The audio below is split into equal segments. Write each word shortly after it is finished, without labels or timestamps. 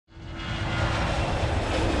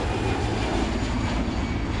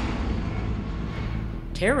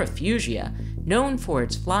Terrafugia, known for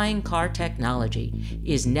its flying car technology,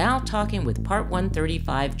 is now talking with Part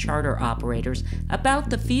 135 charter operators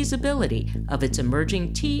about the feasibility of its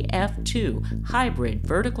emerging TF2 hybrid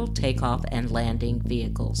vertical takeoff and landing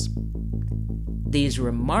vehicles. These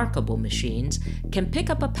remarkable machines can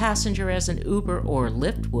pick up a passenger as an Uber or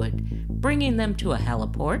Lyft would, bringing them to a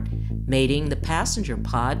heliport, mating the passenger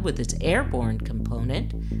pod with its airborne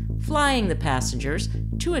component, flying the passengers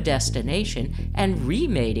to a destination, and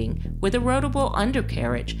remating with a roadable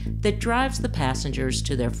undercarriage that drives the passengers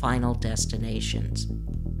to their final destinations.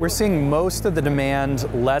 We're seeing most of the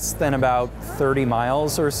demand less than about 30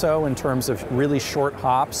 miles or so in terms of really short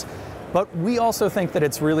hops. But we also think that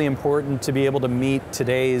it's really important to be able to meet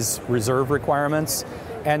today's reserve requirements.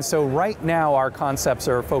 And so right now our concepts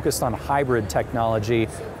are focused on hybrid technology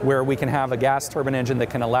where we can have a gas turbine engine that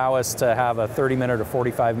can allow us to have a 30-minute or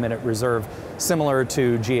 45-minute reserve similar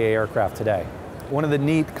to GA aircraft today. One of the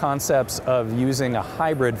neat concepts of using a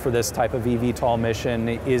hybrid for this type of eVTOL mission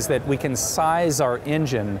is that we can size our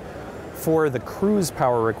engine for the cruise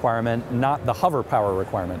power requirement, not the hover power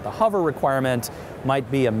requirement. The hover requirement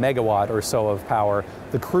might be a megawatt or so of power.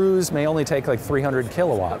 The cruise may only take like 300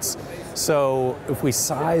 kilowatts. So if we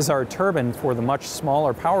size our turbine for the much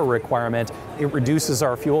smaller power requirement, it reduces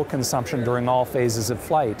our fuel consumption during all phases of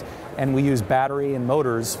flight. And we use battery and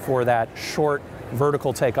motors for that short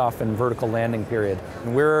vertical takeoff and vertical landing period.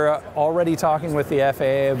 And we're already talking with the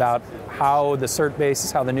FAA about how the cert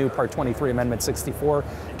basis, how the new Part 23 Amendment 64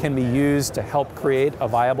 can be used to help create a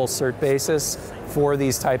viable cert basis for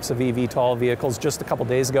these types of eVTOL vehicles. Just a couple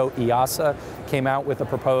days ago, EASA came out with a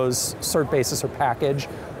proposed cert basis or package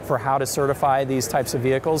for how to certify these types of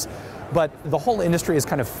vehicles. But the whole industry is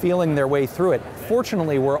kind of feeling their way through it.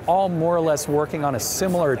 Fortunately, we're all more or less working on a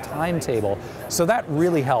similar timetable, so that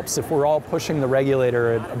really helps if we're all pushing the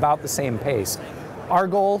regulator at about the same pace. Our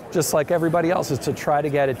goal, just like everybody else, is to try to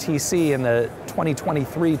get a TC in the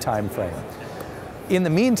 2023 timeframe. In the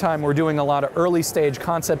meantime, we're doing a lot of early stage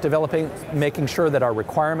concept developing, making sure that our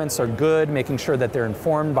requirements are good, making sure that they're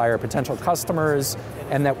informed by our potential customers,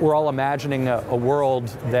 and that we're all imagining a world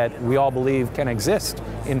that we all believe can exist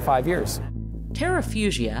in 5 years.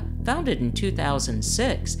 Terrafugia, founded in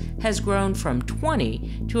 2006, has grown from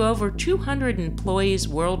 20 to over 200 employees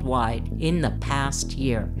worldwide in the past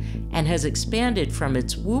year, and has expanded from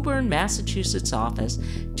its Woburn, Massachusetts office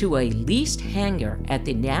to a leased hangar at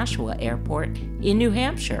the Nashua airport in New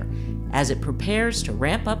Hampshire, as it prepares to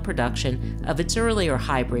ramp up production of its earlier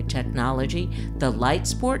hybrid technology, the light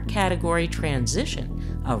sport category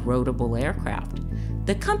Transition, a roadable aircraft.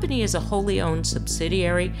 The company is a wholly owned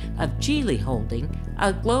subsidiary of Geely Holding,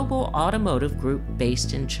 a global automotive group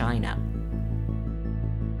based in China.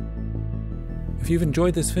 If you've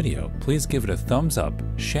enjoyed this video, please give it a thumbs up,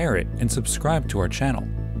 share it, and subscribe to our channel.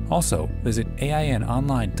 Also, visit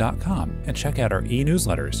AINonline.com and check out our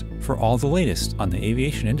e-newsletters for all the latest on the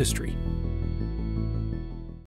aviation industry.